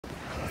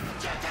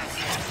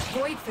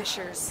Void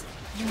fissures.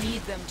 You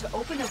need them to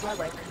open a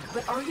relic,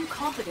 but are you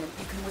confident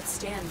you can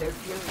withstand their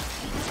fury?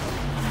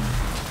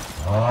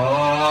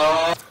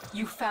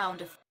 You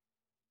found a...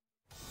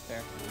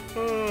 There.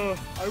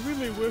 I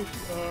really wish,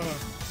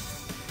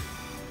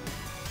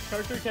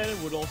 Character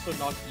Cannon would also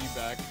knock you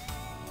back.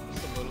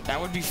 Just a little. That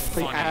would be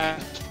funny.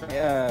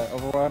 Yeah,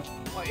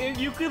 Overwatch.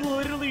 You could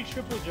literally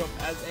triple jump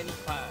as any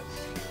class.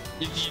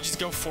 You just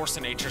go Force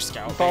of Nature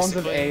Scout, Bones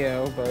basically.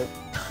 of AO, but...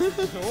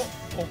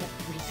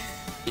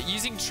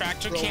 Using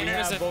Tractor Bro, Cannon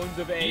as a... Bones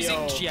of AO.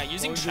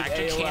 Using Bones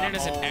Tractor of AO Cannon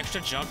as an home.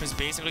 extra jump is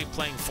basically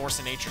playing Force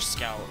of Nature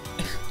Scout.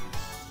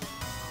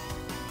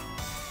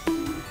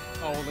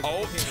 Oh, look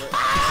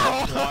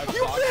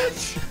You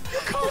bitch! You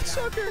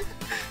cocksucker!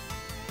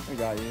 We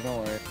got you,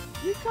 don't worry.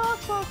 You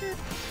cocksucker!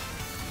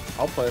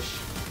 I'll push.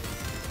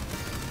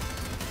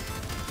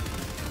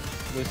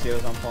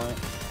 Lucio's on point.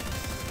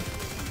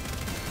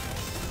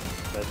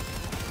 But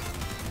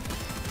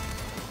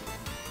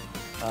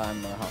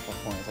I'm half a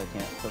point, so I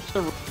can't push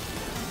the.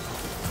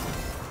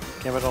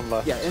 Gambit on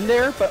left. Yeah, in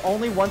there, but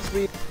only once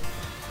we.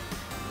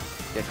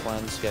 Get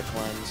cleanse, get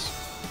cleanse.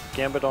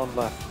 Gambit on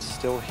left,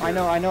 still here. I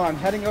know, I'm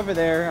heading over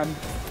there. I'm.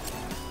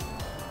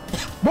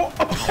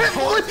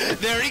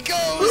 There he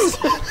goes!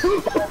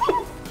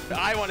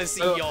 I want to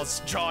see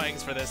y'all's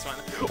drawings for this one.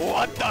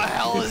 What the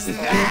hell is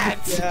that?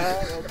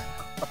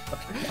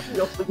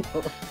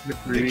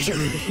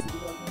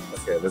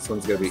 Okay, this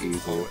one's gonna be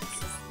easy.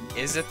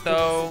 Is it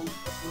though?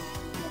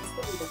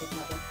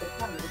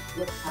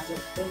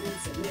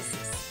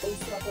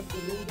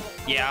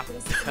 Yeah.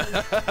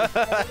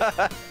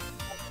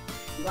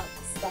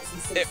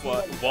 It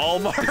was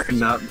Walmart.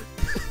 Not. I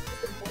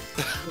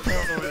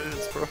don't know what it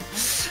is, bro.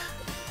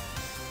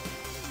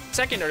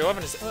 Secondary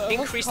weapon is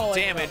increased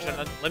damage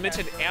and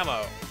unlimited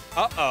ammo.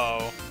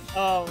 Uh-oh.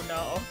 Oh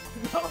no.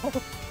 No.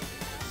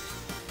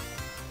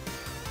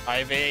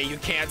 Ivy, you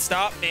can't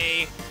stop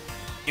me.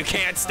 You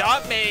can't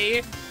stop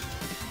me.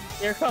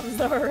 Here comes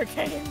the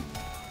hurricane.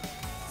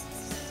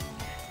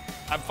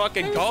 I'm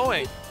fucking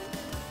going. You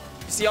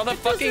see all the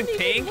fucking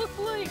pink? Look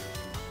like,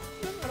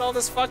 Look at all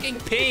this fucking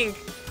pink.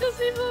 it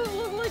doesn't even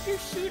look like you're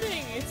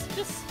shooting. It's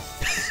just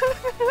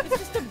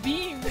a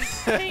beam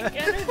with pink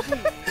energy.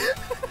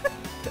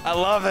 I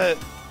love it.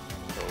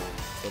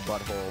 The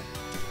butthole.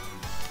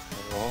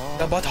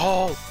 The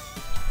butthole.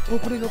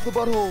 Opening of the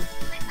butthole.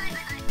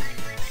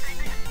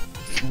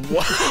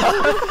 What?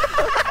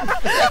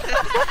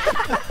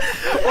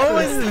 What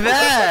was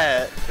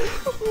that?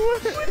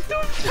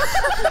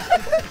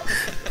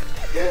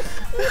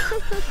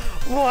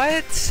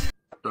 What?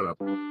 Shut up.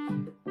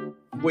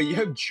 Wait, you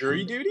have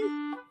jury duty?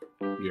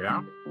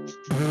 Yeah? You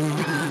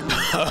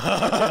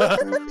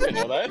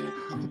know that?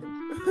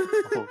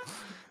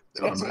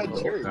 That's not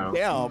jury.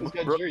 Damn,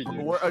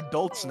 We're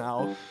adults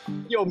now.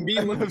 Yo, me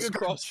looking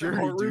across the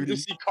courtroom to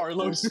see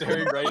Carlos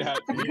staring right at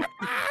me.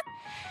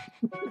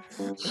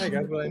 Hey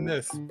guys, what I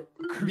missed?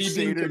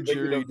 Crusader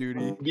jury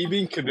duty. Me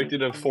being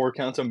convicted of 4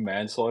 counts of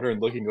manslaughter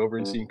and looking over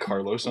and seeing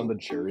Carlos on the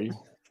jury.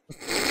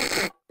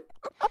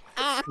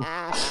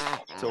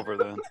 It's over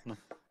then.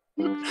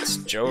 It's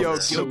Jover. Yo,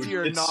 guilty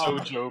or It's not? so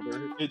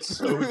Jover. It's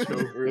so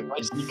Jover if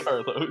I see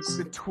Carlos.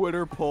 The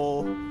Twitter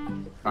poll.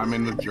 I'm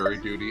in the jury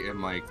duty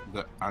and like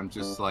I'm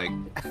just like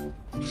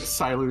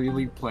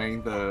silently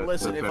playing the.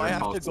 Listen, the if I Better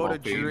have Call to go Saul to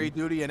theme. jury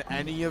duty and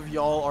any of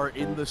y'all are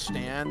in the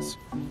stands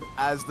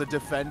as the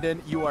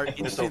defendant, you are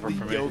instantly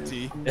for me.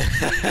 guilty. You're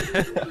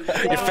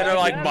finna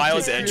like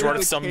Miles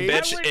Edgeworth, some case.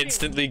 bitch,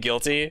 instantly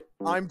guilty.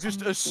 I'm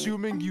just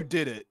assuming you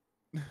did it.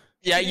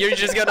 Yeah, you're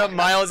just gonna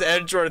Miles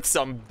Edgeworth,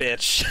 some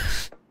bitch.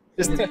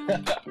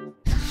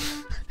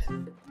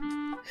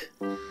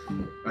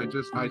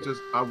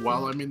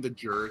 While I'm in the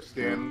juror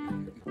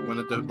stand, when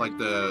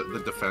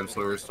the defense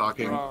lawyer is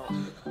talking,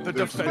 The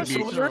there's gonna defense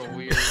be- lawyer?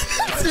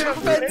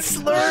 Defense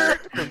slur!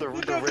 The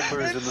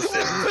Riddler is in the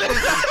same.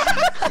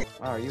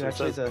 Wow, are you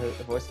actually the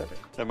voice actor?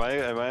 Am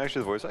I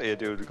actually the voice? Yeah,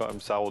 dude, I'm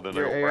Saladin.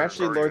 You're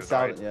actually Lord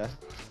Saladin, yeah.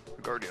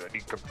 Guardian, I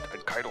need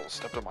Keitel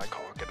stepped on my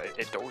cock and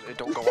it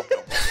don't go up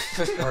no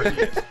more.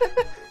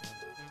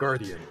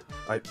 Guardian,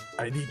 I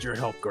need your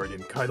help,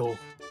 Guardian. Keitel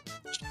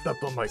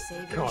stepped on my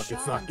cock.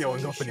 It's not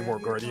going up anymore,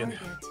 Guardian.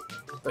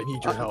 I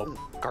need your help.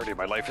 Guardian,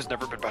 my life has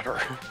never been better.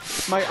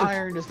 My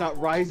iron is not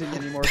rising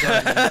anymore,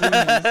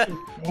 Guardian.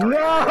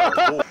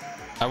 No!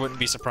 I wouldn't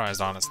be surprised,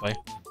 honestly.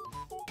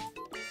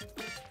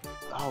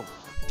 Oh.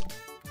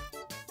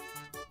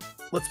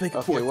 Let's make it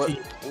Okay, 14.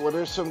 what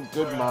are some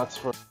good mods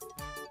for?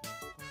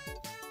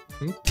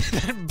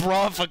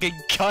 Bro fucking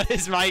cut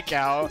his mic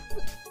out.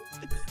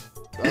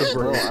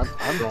 Bro,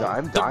 I'm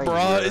dying. The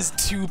bra is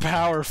too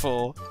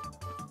powerful.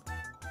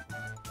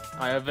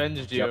 I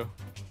avenged you.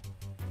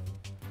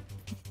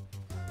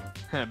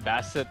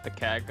 Bassett the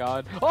cat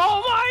god.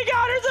 Oh my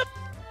god,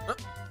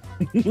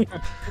 there's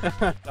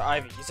a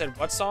Ivy, you said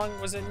what song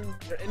was in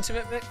your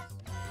intimate mix?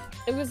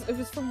 It was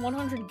from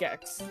 100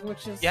 Gex,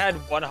 which is... You had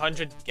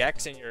 100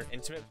 Gex in your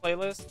intimate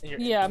playlist?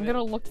 Yeah, I'm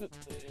gonna look at...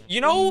 You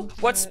know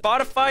what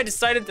Spotify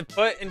decided to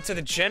put into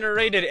the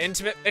generated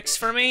intimate mix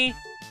for me?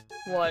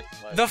 What?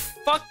 The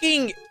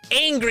fucking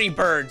Angry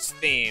Birds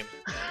theme.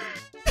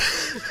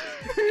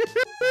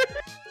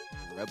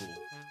 Rebel.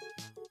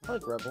 I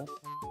like Rebel.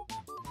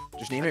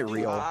 Just name it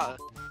real. I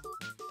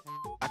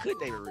could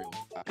name it real.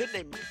 I could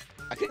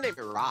name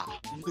it Ra.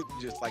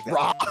 Just like that.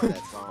 Ra.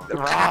 That song.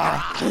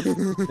 Ra.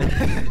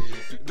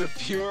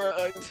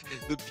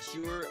 the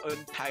pure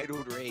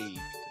untitled rave.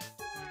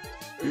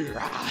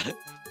 Ra.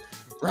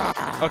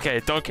 Ra.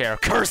 Okay, don't care.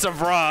 Curse of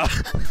Ra.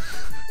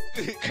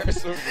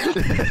 Curse of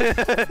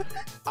Ra.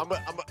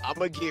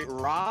 I'ma get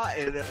Ra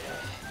and. Get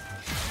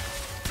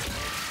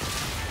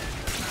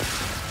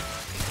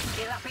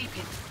that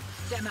beeping.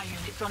 Demo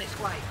unit's on its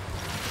way.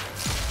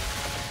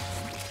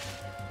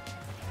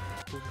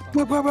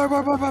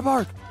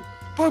 Bark.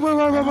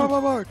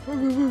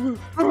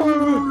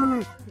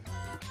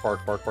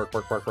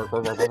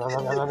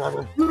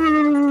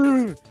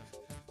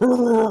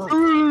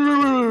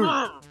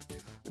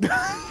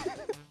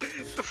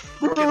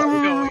 What's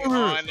going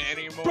on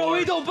anymore? Bro,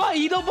 he don't bite.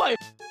 He don't bite.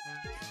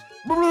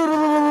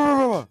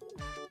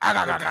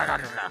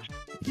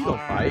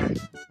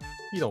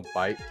 He don't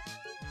bite.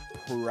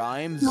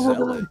 Prime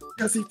Zealot.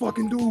 Yes, he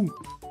fucking do.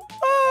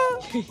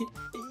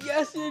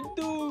 Yes, it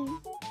do.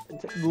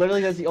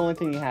 Literally, that's the only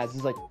thing he has.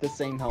 Is like the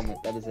same helmet.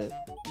 That is it.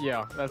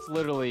 Yeah, that's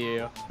literally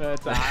you.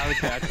 That's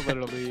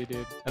literally you,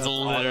 dude. That's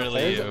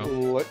literally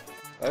you.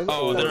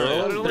 Oh,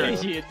 literally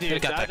you, they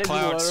dude. got That the is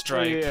cloud literally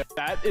strike. you.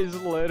 That is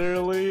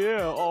literally you.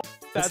 Oh,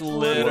 that's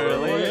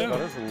literally you.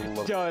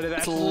 John,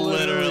 that's It's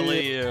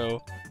literally you.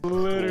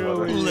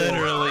 Literally you.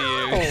 Literally you.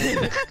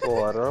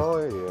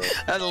 Literally you.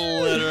 That's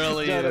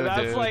literally John, you,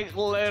 that's dude. like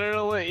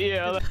literally you.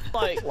 That's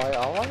like. Like,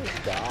 oh my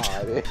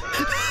god.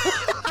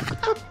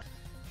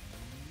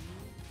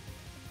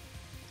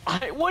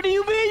 What do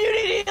you mean you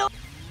need heal?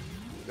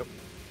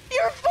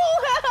 You're full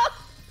health.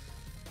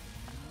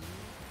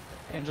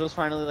 Angela's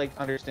finally like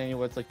understanding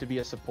what it's like to be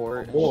a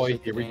support. Oh boy, It's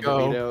just here we the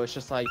go. Video. It's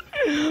just like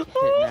hit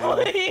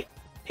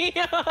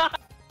now.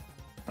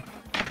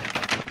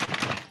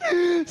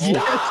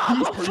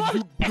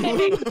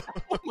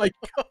 Oh my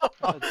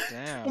god.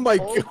 Damn. Oh my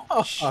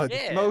Oh, god.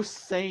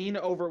 Most sane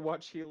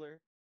Overwatch healer.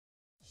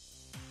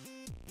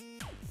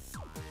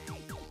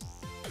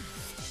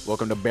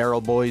 Welcome to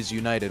Barrel Boys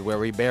United, where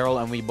we barrel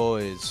and we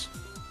boys.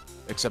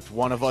 Except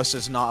one of us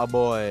is not a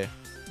boy.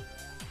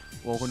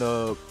 Welcome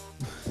to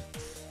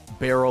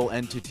Barrel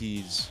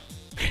Entities.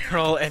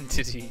 Barrel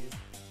Entities.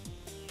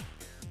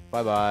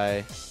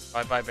 Bye-bye.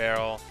 Bye-bye,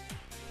 Barrel.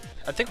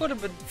 I think what would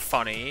have been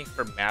funny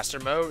for Master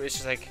Mode is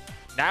just like,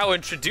 now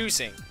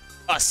introducing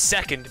a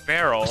second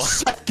barrel.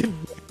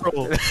 Second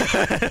barrel.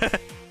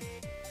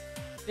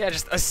 Yeah,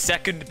 just a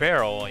second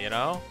barrel, you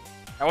know?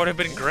 That would have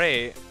been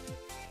great.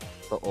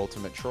 The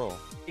ultimate troll.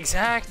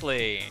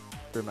 Exactly.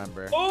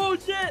 Remember. Oh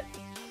shit!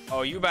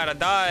 Oh, you better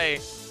die.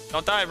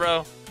 Don't die,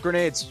 bro.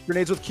 Grenades.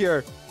 Grenades with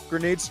cure.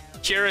 Grenades.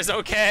 Cure is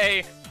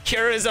okay.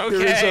 Cure is okay.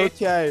 Cure is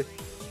okay.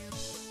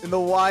 In the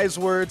wise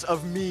words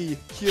of me,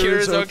 cure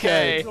is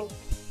okay.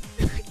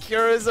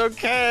 Cure is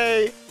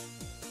okay.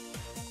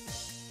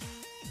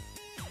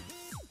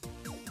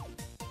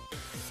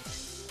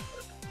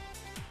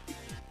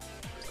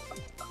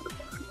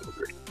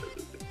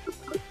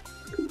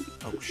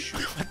 Oh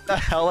shoot. What the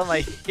hell am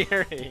I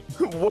hearing?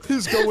 What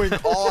is going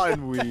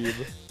on, Weeb?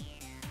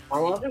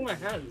 I'm washing my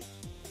hands.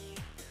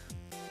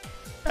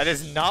 That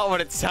is not what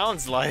it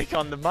sounds like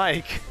on the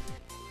mic.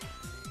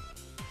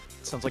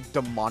 It sounds like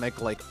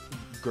demonic, like,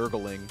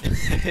 gurgling.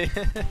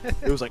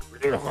 It was like...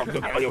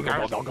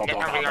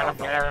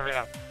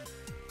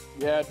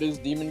 Yeah, this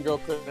demon girl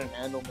couldn't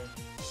handle me.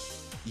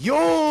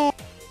 Yo!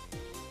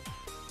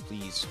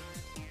 Please.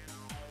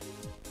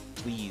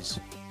 Please.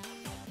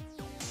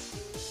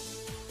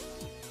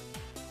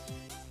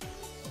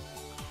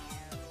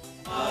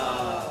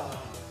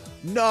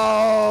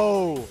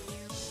 No!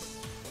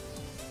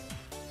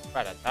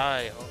 Better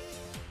die.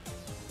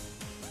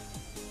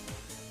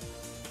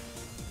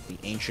 The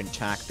ancient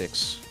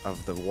tactics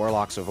of the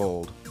warlocks of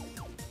old.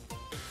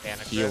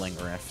 Panic Healing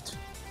rift.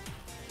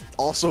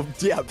 Also,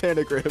 yeah,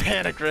 panic rift.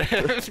 Panic rift.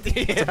 That's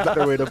a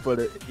better way to put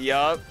it.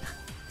 Yup.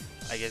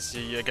 I guess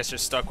you're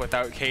stuck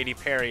without Katy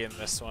Perry in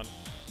this one.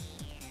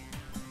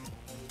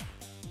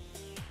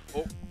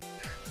 Oh.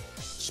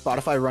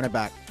 Spotify, run it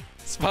back.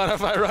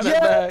 Spotify, run it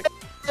back.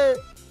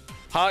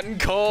 Hot and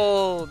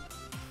cold.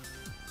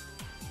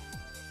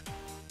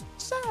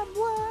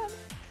 Someone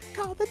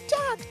call the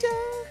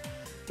doctor.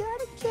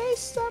 Got a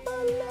case of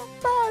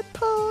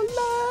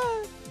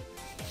bipolar.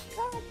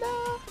 Got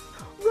a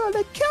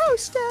roller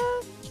coaster.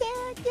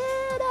 Can't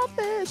get off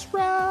this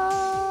ride.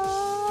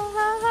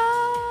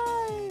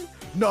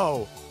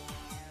 No.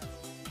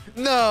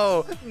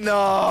 No.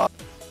 No.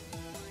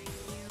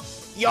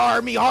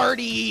 Yar me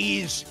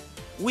hearties.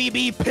 We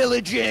be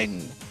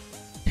pillaging.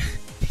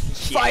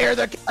 Fire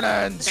the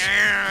cannons.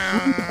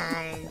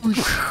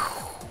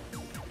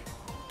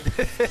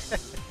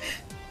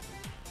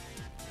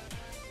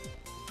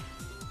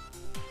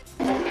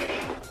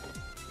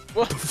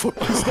 What the fuck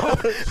is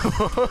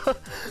that?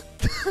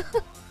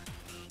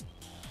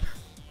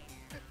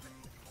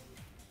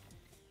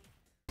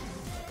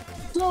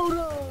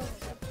 Soda!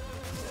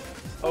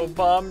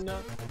 Obama.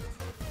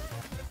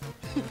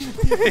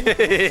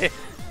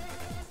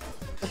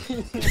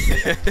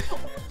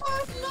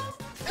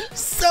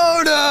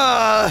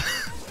 Soda!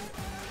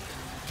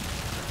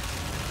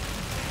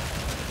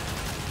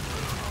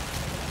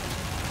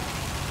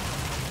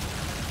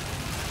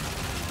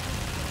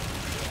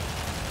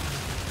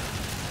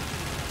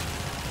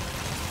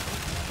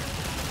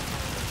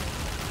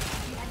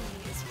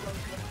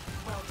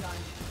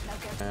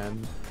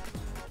 And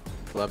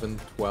 11,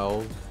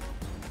 12,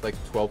 like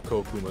 12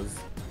 Kokumas.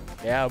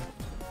 Yeah.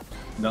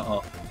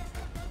 Nuh-uh.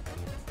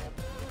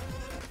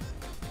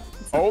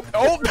 Oh,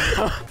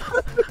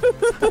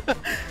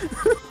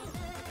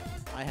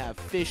 I have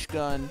fish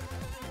gun.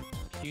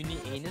 Puny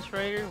anus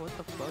rider? What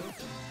the fuck?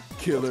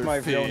 Killer That's my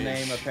fish. real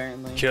name,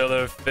 apparently.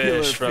 Killer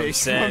fish from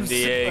San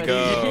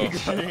Diego.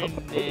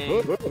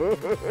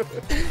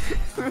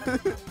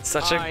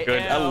 Such a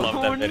good. I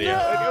love that video.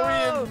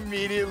 Like, we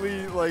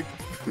immediately like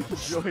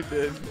joined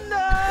in.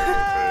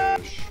 No!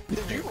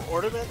 Did you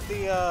ornament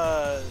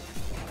the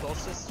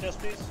solstice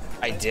chest piece?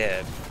 I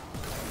did.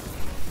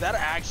 That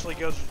actually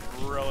goes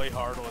really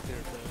hard with your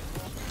thing.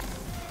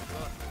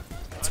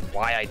 That's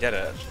why I did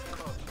it.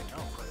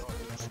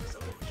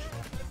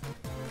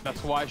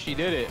 That's why she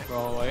did it,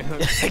 bro. Like,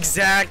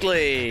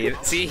 Exactly.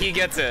 See, he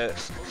gets it.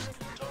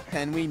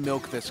 Can we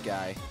milk this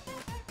guy?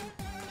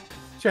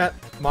 Chat,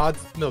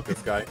 mods, milk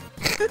this guy.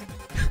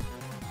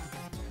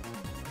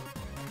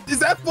 Is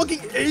that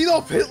fucking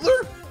Adolf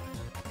Hitler?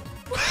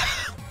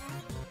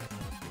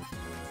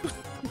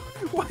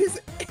 Why is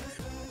it?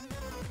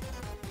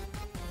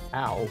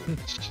 Ow.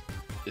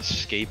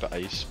 Escape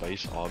Ice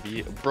Spice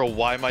Obby? Bro,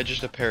 why am I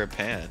just a pair of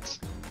pants?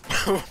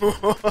 I'm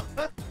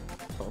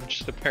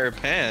just a pair of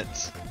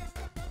pants.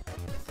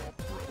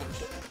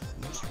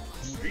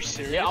 Are you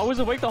serious? yeah, I was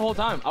awake the whole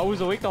time. I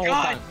was awake the whole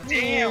God time.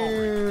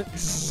 damn!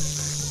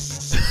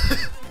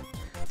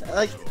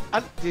 Like,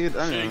 dude,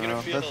 I So you're don't gonna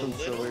know. feel That a sounds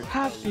so little, weird.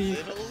 Happy.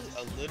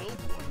 a little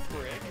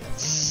prick.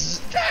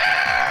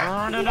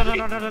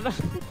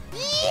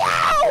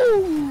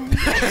 No.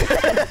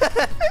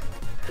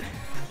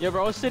 Yeah,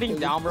 bro, I was sitting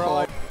down,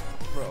 bro.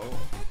 Bro.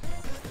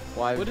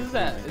 Why? What is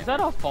that? Is that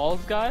a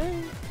Falls guy?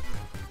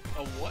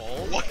 A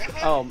what?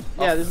 Oh,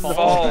 yeah, this is the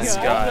Falls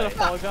guy. Is it a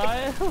Fall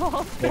guy?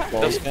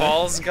 The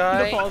Falls The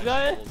guy? Fall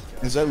guy?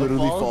 Is that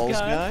literally Falls Falls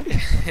guy?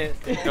 guy?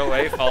 No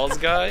way, Falls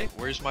guy?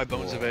 Where's my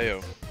bones of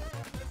AO?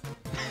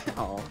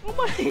 Oh, Oh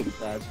my!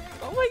 sad.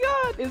 Oh my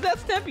God! Is that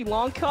Stampy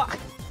Longcock?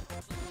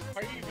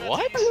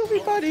 What?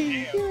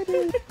 Everybody, here it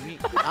is.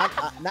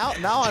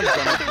 Now I'm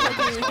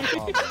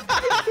gonna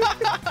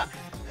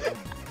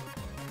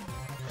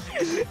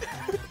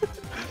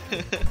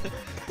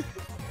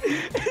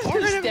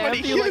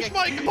Everybody, here's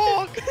my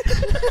cock!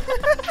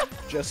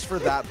 Just for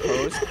that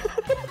post.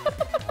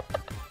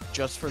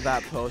 Just for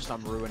that post,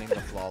 I'm ruining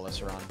the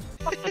flawless run.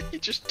 You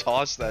just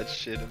toss that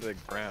shit into the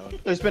ground.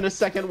 There's been a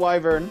second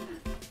wyvern.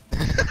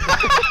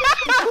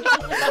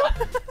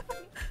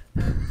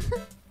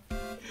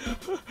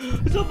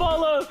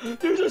 Zabala!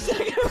 There's a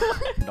second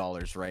one!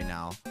 $dollars right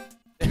now.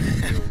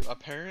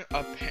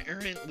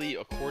 Apparently,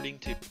 according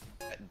to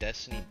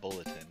Destiny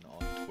Bulletin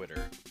on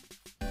Twitter,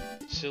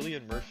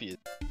 Cillian Murphy is.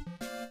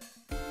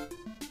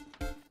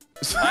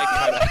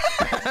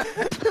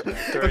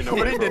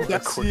 According to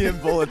Destiny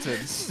and Bulletin,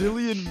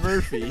 Cillian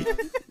Murphy.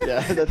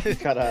 Yeah,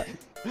 that's cut out.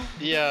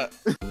 Yeah.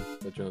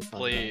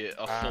 Play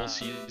a full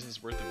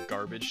season's worth of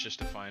garbage just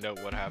to find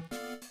out what happened.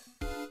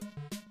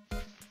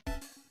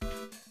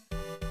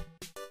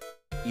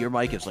 Your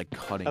mic is like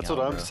cutting That's out,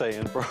 what I'm bro.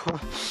 saying, bro.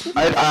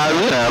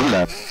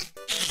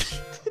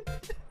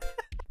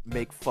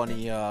 Make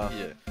funny, Yeah.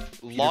 Peter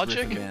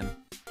Logic. Griffin, man.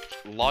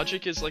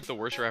 Logic is like the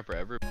worst rapper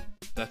ever.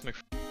 Seth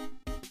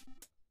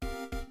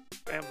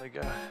Family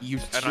Guy. You're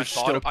I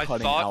still thought,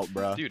 cutting out,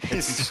 bro. dude,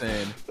 It's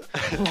insane.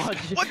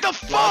 what the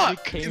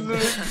fuck?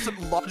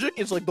 Logic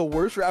is like the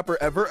worst rapper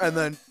ever, and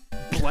then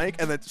blank,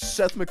 and then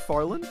Seth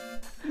MacFarlane.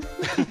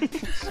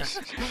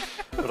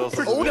 What else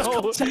is Old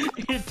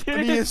it?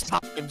 funniest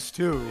times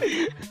too.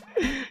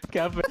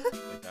 Kevin.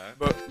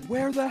 But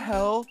where the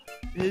hell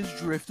is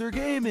Drifter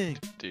Gaming?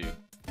 Dude.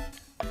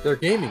 They're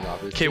gaming,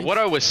 obviously. Okay, what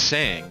I was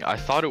saying, I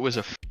thought it was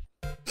a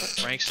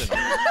Frank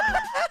Sinatra.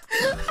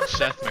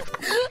 Seth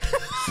MacFarlane.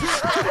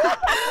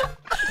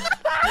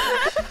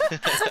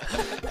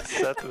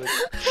 Seth MacFarlane.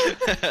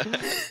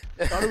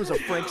 I thought it was a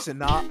Frank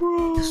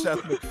Sinatra.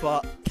 Seth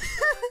MacFarlane.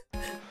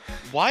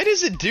 Why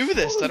does it do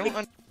this? I don't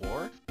understand.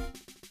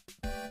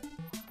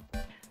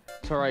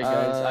 It's alright,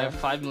 guys. I have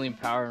 5 million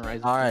power in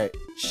Ryzen. Alright.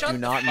 Do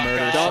not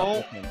murder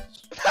Don't.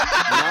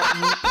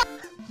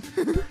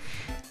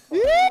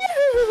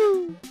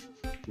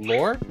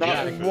 Lore?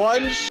 Not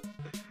one.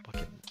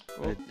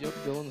 Well, yo,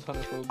 Dylan's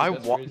Hunter.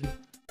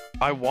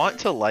 I want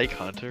to like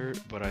Hunter,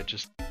 but I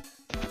just.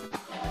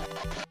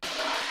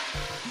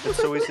 It's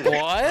so easy to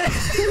What?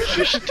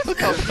 Just took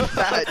a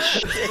fat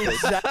shit.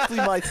 Exactly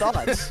my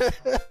thoughts.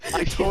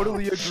 I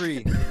totally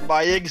agree.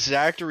 My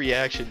exact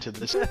reaction to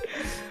this.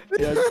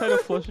 Yeah, I just kind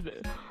of flushed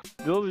it.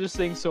 Dylan was just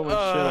saying so much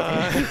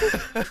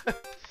shit.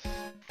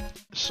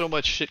 so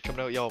much shit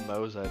coming out y'all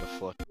mouths I had to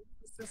flush.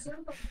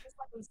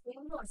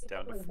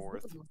 Down to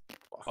 4th.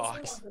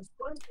 Fox.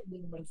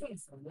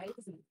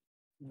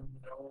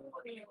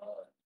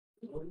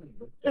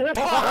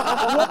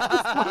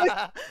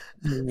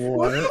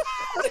 What?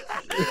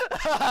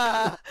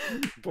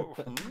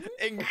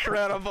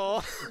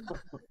 Incredible.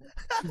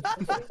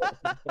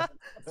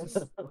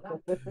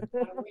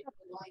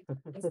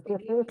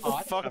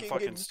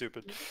 Fucking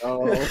stupid. Oh.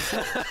 Wait,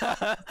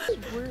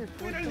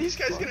 are these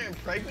guys gonna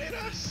impregnate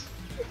us?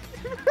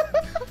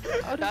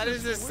 That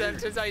is a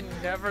sentence I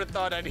never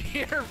thought I'd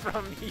hear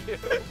from you.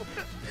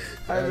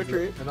 I have a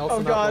treat. And also Oh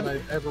not god. one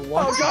I've ever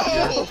watched.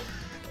 Oh god.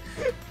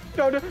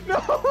 No, no, no.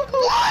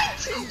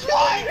 What?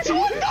 What?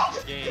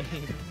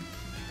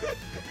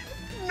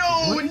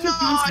 No,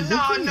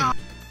 no.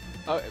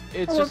 Oh,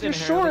 it's Well, just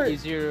if you're inherently short,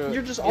 easier.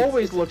 you're just it's-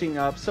 always looking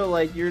up, so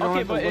like you don't Okay,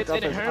 have to but look it's up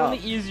as inherently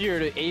up. easier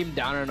to aim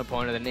down at an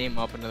opponent than aim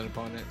up at an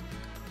opponent.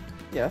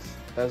 Yes,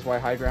 that is why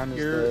high ground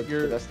is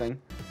the best thing.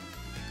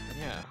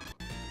 Yeah.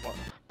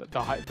 The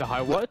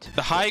high what?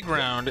 The high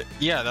ground.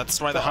 Yeah,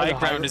 that's why the high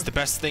ground is the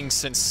best thing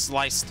since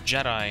sliced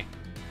Jedi.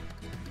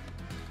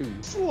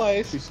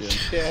 Slice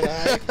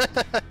Jedi.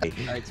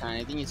 Alright,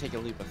 Tiny, I think you take a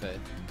leap of faith.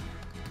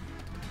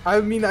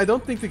 I mean, I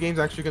don't think the game's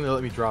actually gonna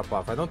let me drop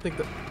off. I don't think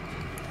that.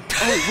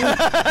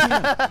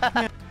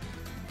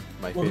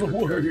 My favorite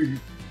character.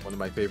 One of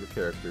my favorite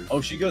characters. Oh,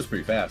 she goes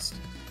pretty fast.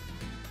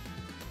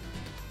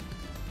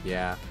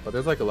 Yeah, but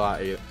there's like a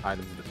lot of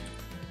items.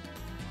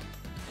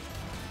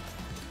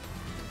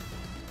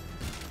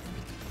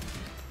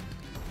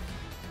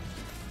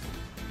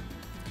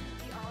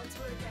 The odds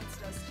were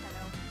against us,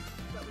 Tenno,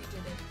 but we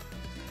did it.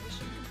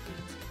 Mission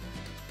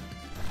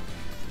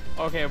complete.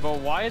 Okay, but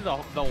why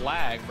the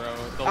lag, bro?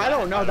 I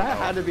don't know. That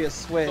had to be a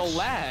switch. The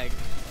lag.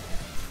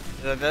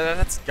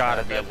 That's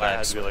gotta be a That lag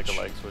had to be switch. like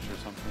a leg switch or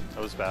something.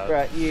 That was bad.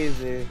 Right,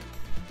 easy.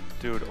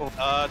 Dude,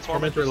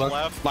 Tormentor's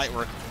left. Light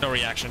work. No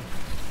reaction.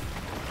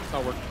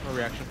 No work. No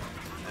reaction.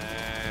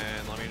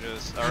 And let me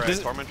just. Alright,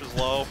 Tormentor's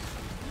low.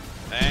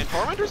 And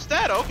Tormentor's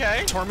dead,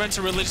 okay.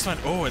 Tormentor really just went,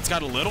 oh, it's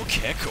got a little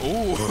kick.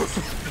 Ooh.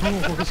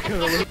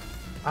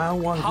 I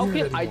don't want to How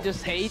hear it can I anymore.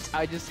 just hate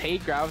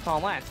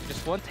Graviton Lance? It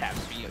just one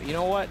taps me. You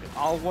know what?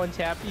 I'll one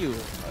tap you.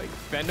 Like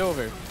bend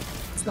over.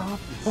 Stop.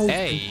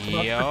 Hey,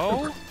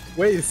 yo.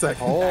 Wait a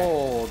second.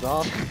 Hold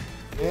up.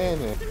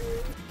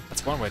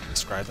 That's one way to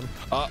describe them.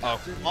 Uh-oh.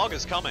 Log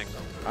is coming.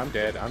 I'm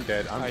dead. I'm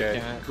dead. I'm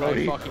dead. Can't.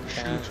 Brody, I fucking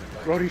can't.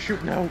 Brody,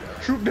 shoot now.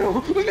 Shoot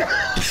now.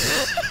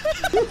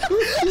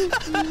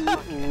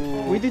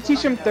 We did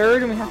teach him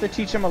third, and we have to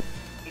teach him a. It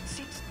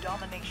seeks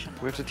domination.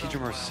 we have to teach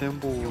him our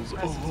symbols.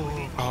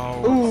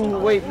 Oh. Ooh,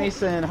 wait,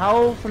 Mason.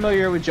 How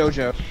familiar with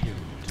JoJo?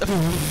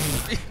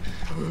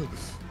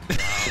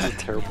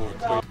 That's terrible.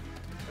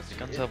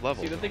 Guns have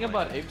level. See, the thing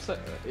about Apex is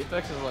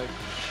like.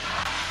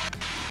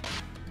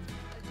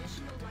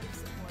 Additional life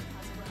support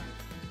has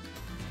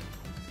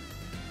arrived.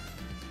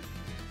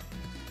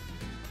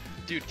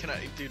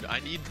 Dude, I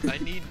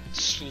need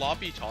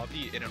sloppy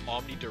toppy in an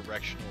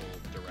omnidirectional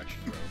direction,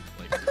 bro.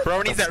 Like,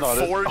 Bro needs that That's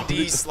not it.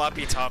 4D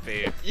sloppy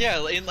toppy.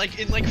 yeah, in like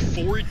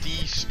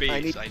 4D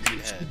space, I need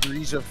head.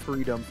 degrees of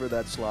freedom for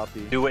that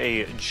sloppy. Do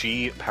a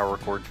G power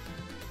chord.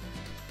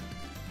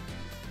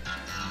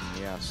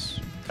 Yes.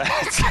 Yeah,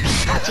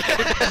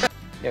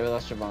 we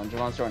lost Javon.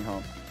 Javon's going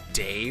home.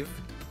 Dave?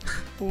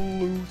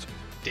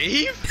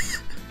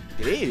 Dave?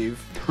 Dave?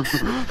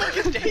 Fuck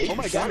is Dave? Oh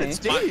my god, it's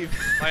Dave!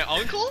 My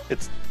uncle?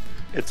 It's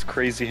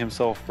crazy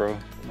himself, bro.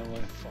 No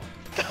way.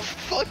 The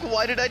fuck?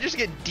 Why did I just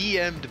get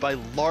DM'd by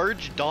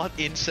large dot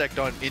insect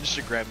on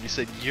Instagram? You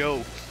said,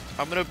 yo,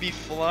 I'm gonna be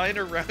flying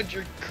around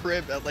your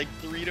crib at like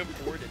 3 to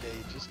 4 today,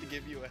 just to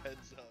give you a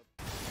heads up.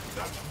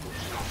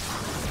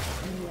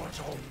 What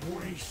a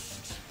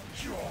waste!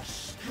 Your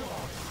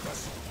scarred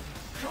vessel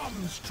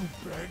comes to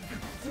beg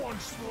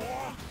once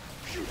more.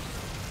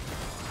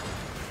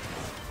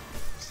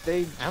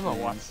 Stay. Emma,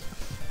 what?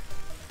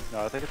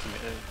 No, I think it's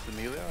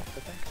Amelia, I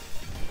think.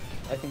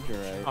 I think you're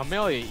right.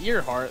 Amelia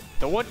Earhart,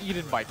 the one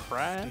eaten by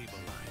Crab.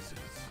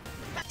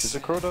 Is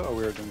it Crota? Oh,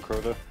 we are doing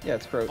Crota. Yeah,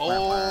 it's pro.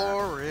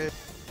 Orange.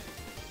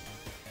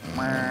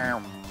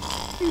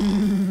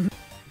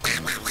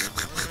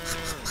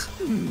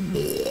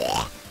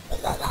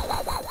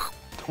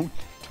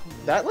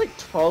 That like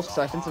 12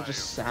 seconds of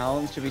just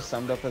sounds should be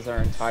summed up as our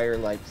entire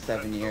like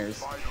 7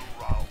 years.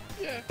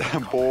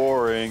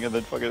 Boring, and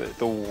then fucking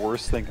the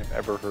worst thing I've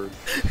ever heard.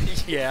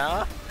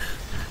 Yeah?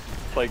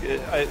 Like,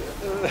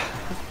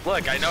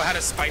 Look, I know how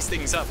to spice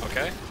things up,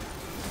 okay?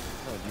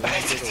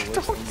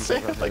 don't say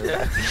it like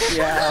that.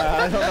 Yeah,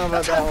 I don't know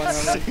about that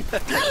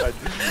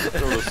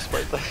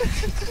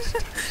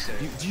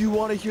one. Do you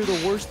want to hear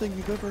the worst thing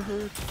you've ever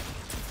heard?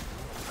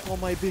 Call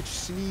my bitch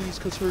sneeze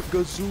cause her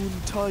gazoon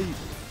tight.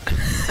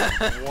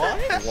 What?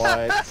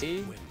 What?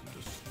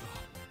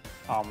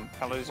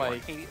 Alex,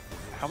 Like-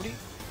 how many?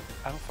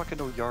 I don't fucking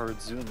know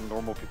yards in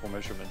normal people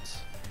measurements.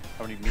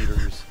 How many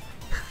meters?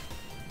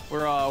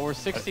 We're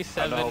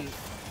 67. I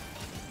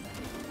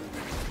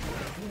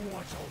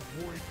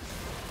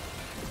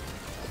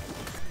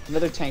know.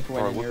 Another tank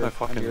Bro, went in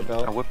under your I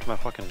belt. whipped my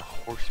fucking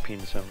horse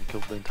penis out and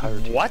killed the entire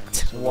team. What?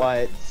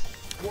 What?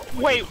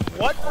 Wait,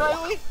 what,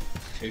 Riley?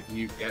 If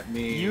you get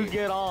me... You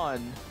get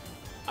on.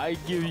 I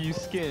give you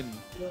skin.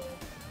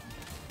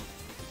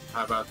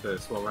 How about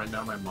this? Well, right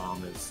now my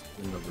mom is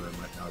in the room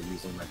right now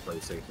using my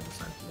PlayStation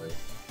essentially.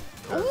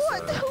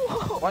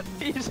 What?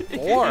 Is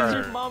Or-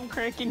 your mom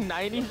cranking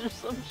 90s or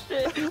some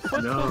shit?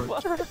 What No. the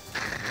fuck?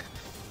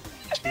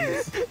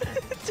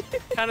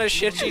 What kind of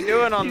shit she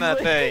doing on that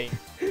thing?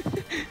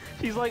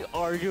 She's like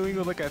arguing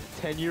with like a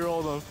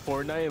 10-year-old on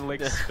Fortnite in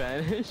like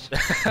Spanish.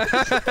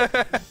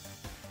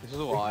 This is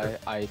why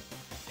I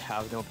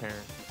have no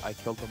parents. I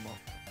killed them all.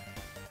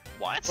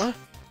 What?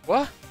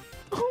 What?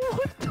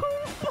 What the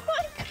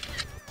fuck?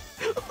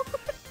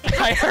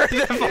 I heard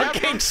the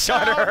fucking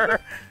shutter.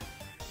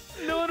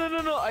 No.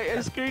 I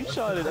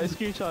screenshotted. I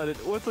screenshotted.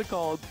 What's it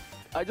called?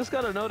 I just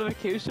got a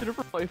notification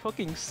from my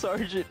fucking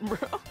sergeant, bro.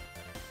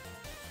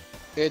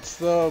 It's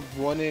the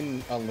one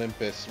in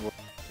Olympus. Where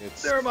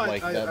it's Never mind.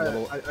 like I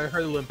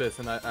heard Olympus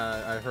and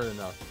I heard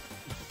enough.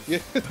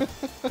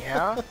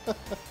 Yeah?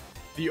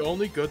 The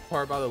only good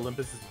part about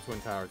Olympus is the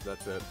Twin Towers.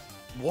 That's it.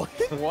 What?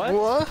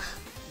 What?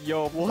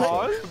 Yo, What?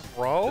 pause, The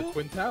bro.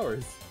 Twin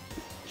Towers.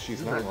 She's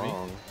You not heard me.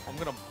 wrong. I'm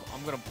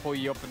gonna pull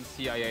you up in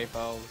CIA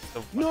files.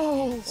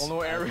 No! Oh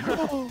no, area.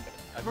 No!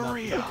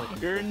 Maria.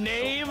 Your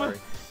name? Sorry.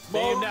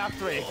 Named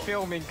after a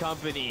filming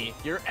company.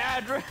 Your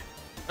address?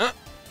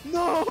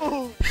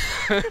 No!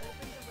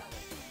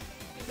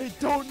 They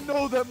don't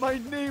know that my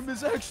name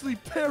is actually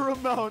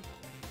Paramount.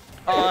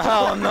 Oh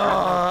hell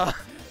no!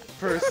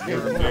 First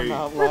name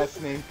Paramount,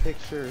 last name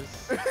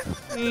Pictures.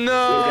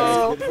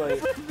 No!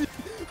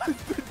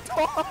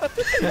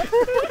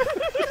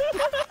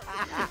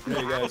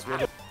 Hey guys,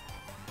 ready?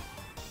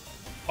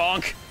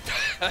 Bonk!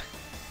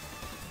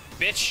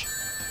 Bitch!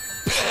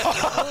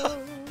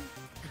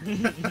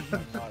 I'm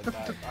not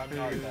bad.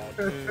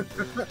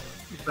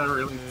 That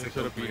really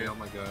tickled me, oh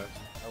my god.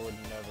 I would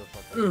never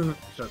fucking.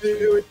 Shut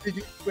Wait, did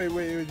you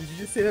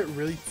just say that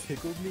really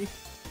tickled me?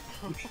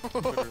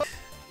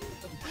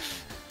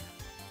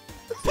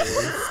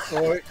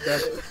 Soy,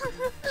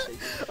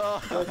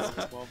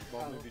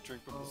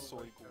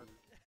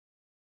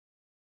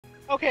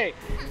 Okay,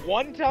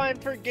 one time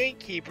for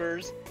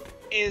gatekeepers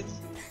is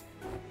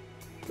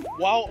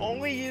while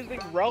only using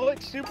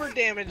relic super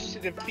damage to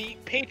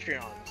defeat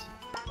Patreons.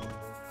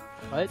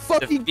 What?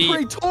 Fucking Defeat.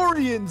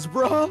 Praetorians,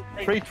 bruh!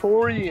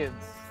 Praetorians.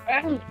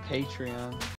 Patreon.